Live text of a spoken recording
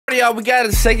Y'all, we got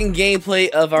a second gameplay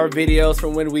of our videos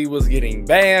from when we was getting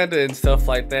banned and stuff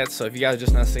like that. So if you guys are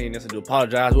just not seeing this, I do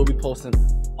apologize. We'll be posting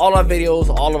all our videos,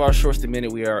 all of our shorts the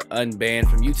minute we are unbanned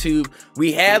from YouTube.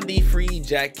 We have the free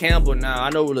Jack Campbell now. I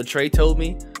know Latrey told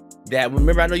me that,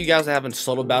 remember, I know you guys are having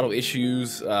solo battle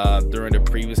issues during the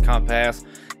previous comp pass.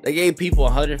 They gave people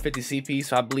 150 CP,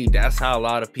 so I believe that's how a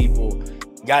lot of people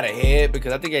got ahead,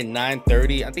 because I think at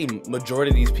 9:30, I think majority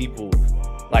of these people,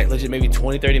 like legit maybe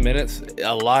 20-30 minutes,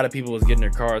 a lot of people was getting their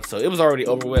cards, so it was already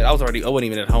over with. I wasn't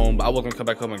even at home, but I was gonna come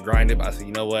back home and grind it, but I said,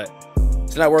 you know what,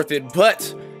 it's not worth it.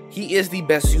 But he is the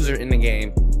best user in the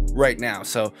game right now.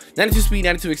 So 92 speed,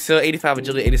 92 excel, 85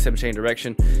 agility, 87 chain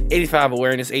direction, 85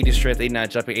 awareness, 80 strength, 89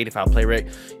 jumping, 85 play rate.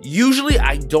 Usually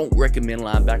I don't recommend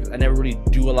linebackers. I never really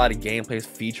do a lot of gameplays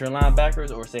featuring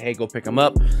linebackers or say, hey, go pick them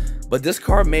up. But this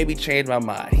card maybe changed my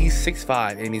mind. He's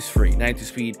 6'5" and he's free, 92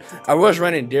 speed. I was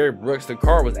running Derrick Brooks. The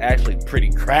card was actually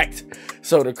pretty cracked,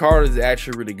 so the card is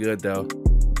actually really good though.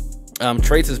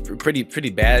 Traits is pretty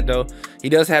bad though. He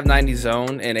does have 90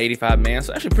 zone and 85 man,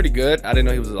 so actually pretty good. I didn't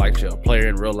know he was like a player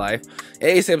in real life.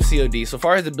 87 COD. So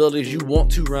far as abilities, you want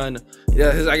to run,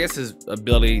 I guess his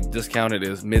ability discounted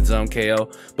is mid zone KO,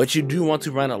 but you do want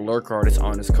to run a lurk artist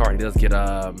on this card. He does get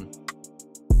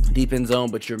deep in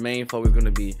zone, but your main focus is going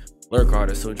to be lurk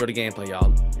artist. So enjoy the gameplay,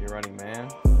 y'all. You're running, man.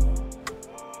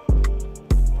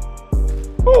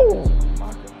 Oh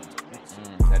my god,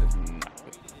 that is not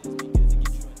good.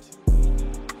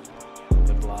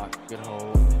 Good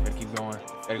hold. Gotta keep going.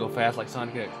 Gotta go fast like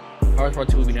Sonic X. Harvest part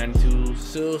 2 will be 92.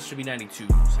 Sills should be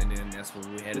 92s. And then that's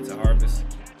when we headed to Harvest.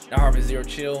 Now Harvest 0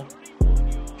 chill.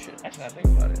 Shit, actually I think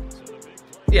about it.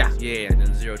 Yeah.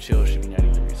 Then 0 chill should be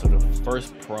 93. So the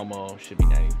first promo should be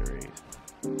 93.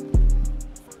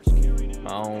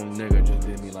 My own nigga just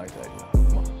did me like that, yo.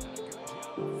 Come on.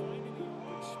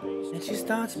 And she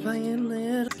starts playing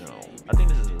little zone. I think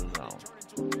this is a zone.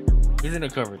 He's in the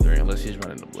cover 3 unless he's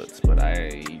running the blitz, but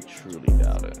I truly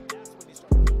doubt it.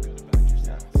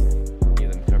 Yeah.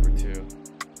 He's in cover 2.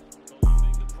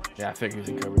 Yeah, I figure he's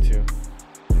in cover 2.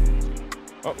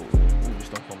 Uh-oh. Ooh,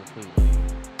 just don't fall asleep.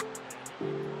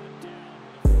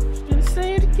 Just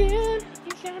say it again.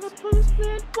 You gotta push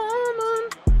that woman.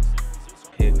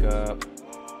 Pick up.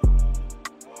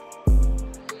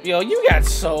 Yo, you got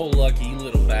so lucky, you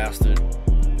little bastard.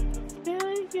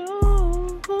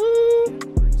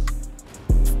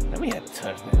 We had a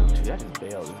touchdown too. I just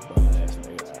bailed this bum ass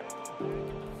nigga.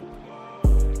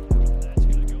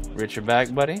 Richard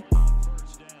back, buddy.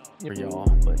 For y'all,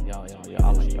 but y'all,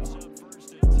 I like y'all.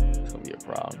 It's gonna be a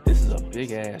problem. This is a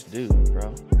big ass dude,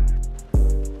 bro.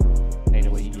 Ain't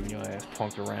no way you getting your ass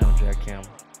punked around, Jack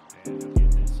Campbell.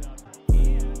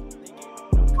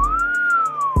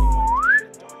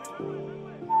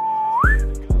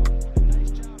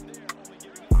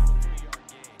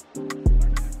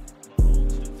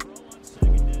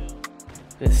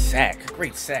 Good sack.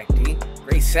 Great sack, D.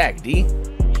 Great sack, D.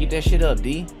 Keep that shit up,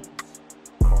 D.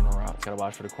 Corner route. Gotta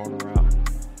watch for the corner route.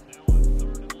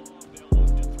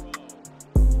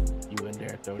 You in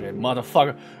there, throw that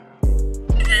motherfucker.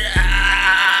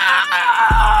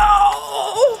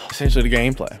 Essentially the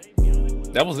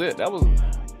gameplay. That was it. That was,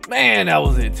 man, that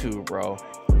was it too, bro.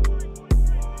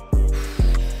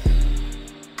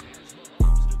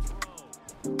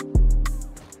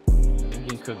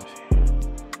 Getting cooked.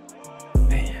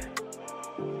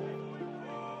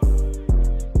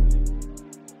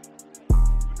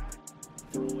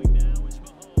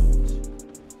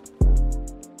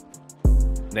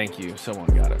 Thank you. Someone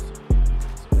got it.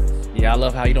 Yeah, I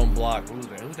love how you don't block. Who's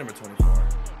there? Who's number 24?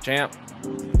 Champ.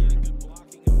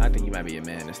 I think you might be a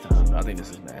man this time. I think this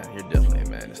is man. You're definitely a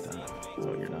man this time.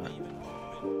 No, you're not.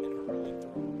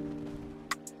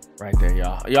 Right there,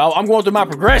 y'all. Y'all, I'm going through my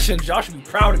progressions. Y'all should be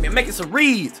proud of me. I'm making some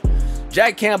reads.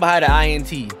 Jack Campbell had an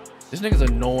INT. This nigga's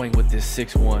annoying with this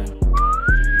 6'1".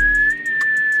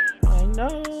 I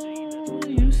know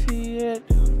you see it.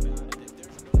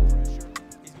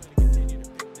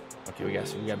 Okay, we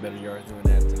got better yards doing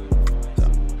that too. So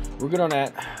we're good on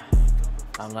that.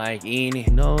 I'm like any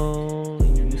no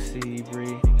you see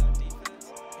Bree.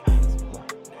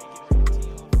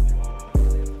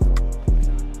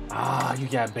 Ah, you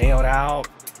got bailed out.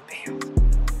 Damn.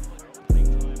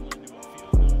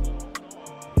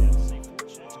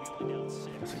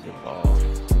 That's a good ball.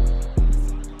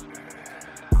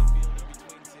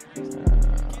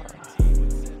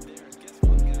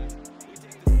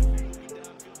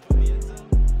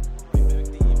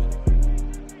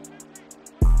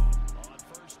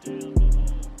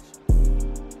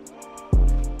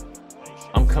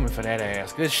 I'm coming for that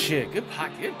ass. Good shit. Good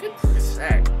pocket. Good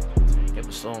sack. Get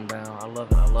the slow him down. I love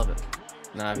it. I love it.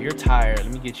 Nah, if you're tired,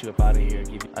 let me get you up out of here.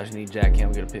 I just need Jack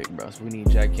Campbell to get a pick, bro. So we need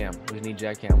Jack Campbell. We just need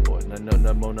Jack Campbell, boys.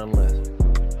 Nothing more, nothing less.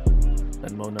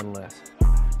 Nothing more, nothing less.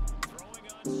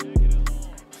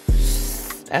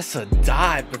 That's a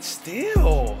dive, but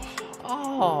still.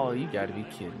 Oh, you gotta be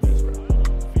kidding me, bro.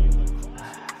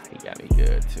 He got me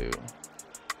good too.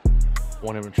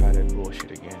 Won't ever try that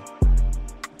bullshit again.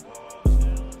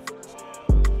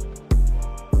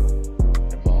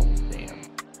 Damn.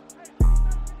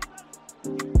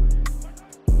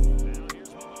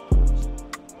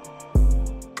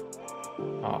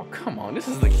 Oh, come on. This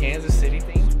is the Kansas City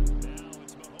thing.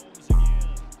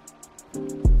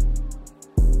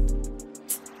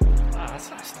 Wow, that's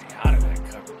how I stay out of that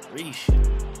cover three shit.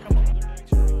 Come on.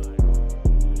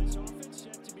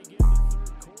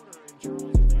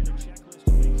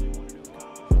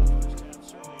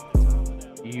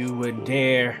 You would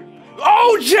dare.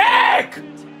 Oh, Jack!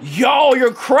 Yo,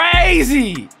 you're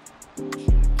crazy!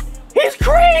 He's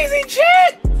crazy,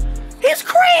 Jack! He's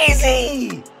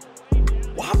crazy!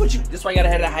 Why would you? This is why you gotta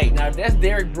have the height. Now, if that's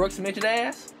Derrick Brooks' midget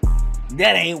ass,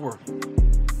 that ain't working.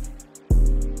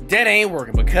 That ain't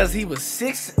working because he was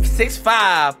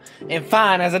 6'5" and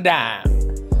fine as a dime.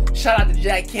 Shout out to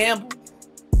Jack Campbell.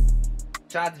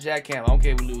 Shout out to Jack Campbell. I don't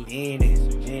care if we lose.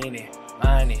 Any,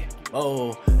 money.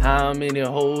 Oh, how many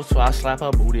hoes do I slap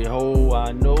a booty hole?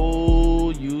 I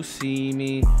know you see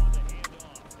me.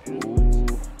 Ooh.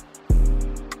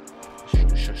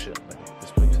 Shut up, buddy.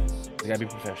 Just please. You gotta be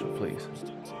professional, please.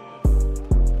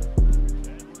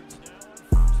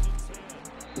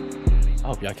 I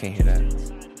hope y'all can't hear that.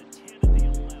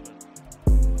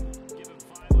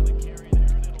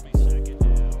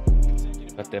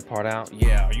 Cut that part out.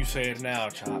 Yeah, you say it now,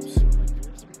 Chops.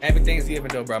 Happy Thanksgiving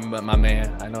though, bro, my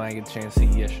man. I know I didn't get a chance to see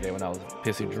you yesterday when I was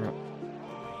pissy drunk.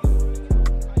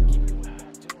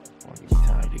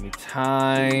 Give me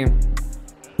time.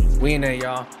 We in there,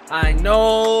 y'all. I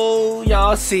know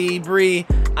y'all see Bree.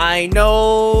 I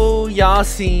know y'all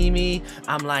see me.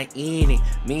 I'm like, eeny,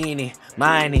 meeny,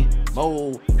 miny,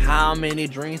 mo. How many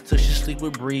drinks till she sleep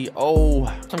with Bree? Oh,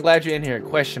 I'm glad you're in here.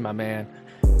 Question, my man.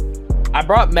 I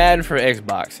brought Madden for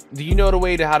Xbox. Do you know the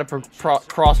way to how to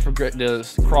cross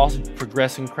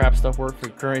progressing crap stuff work for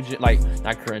current gen? Like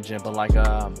not current gen, but like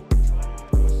come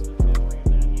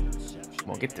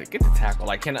on, get the tackle.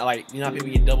 Like can I, like, you know how people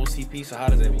get double CP? So how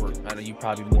does that work? I know you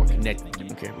probably more connected. You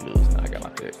don't care if we lose. Now I got my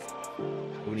pick.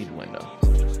 We need to win though.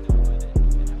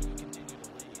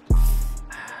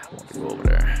 I want to go over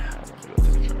there. I want to go to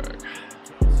the track.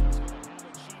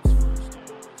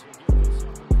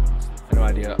 No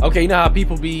idea. Okay, you know how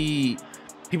people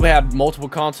have multiple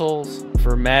consoles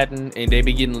for Madden and they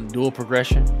be getting dual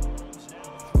progression?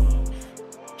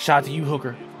 Shout out to you,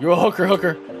 Hooker. You're a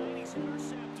hooker.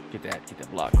 Get that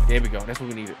block. There we go. That's what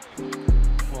we needed.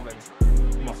 Come on, baby.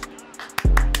 Come on.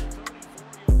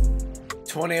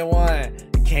 21.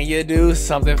 Can you do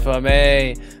something for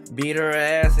me? Beat her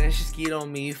ass and she skied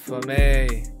on me for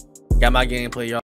me. Got my gameplay, y'all.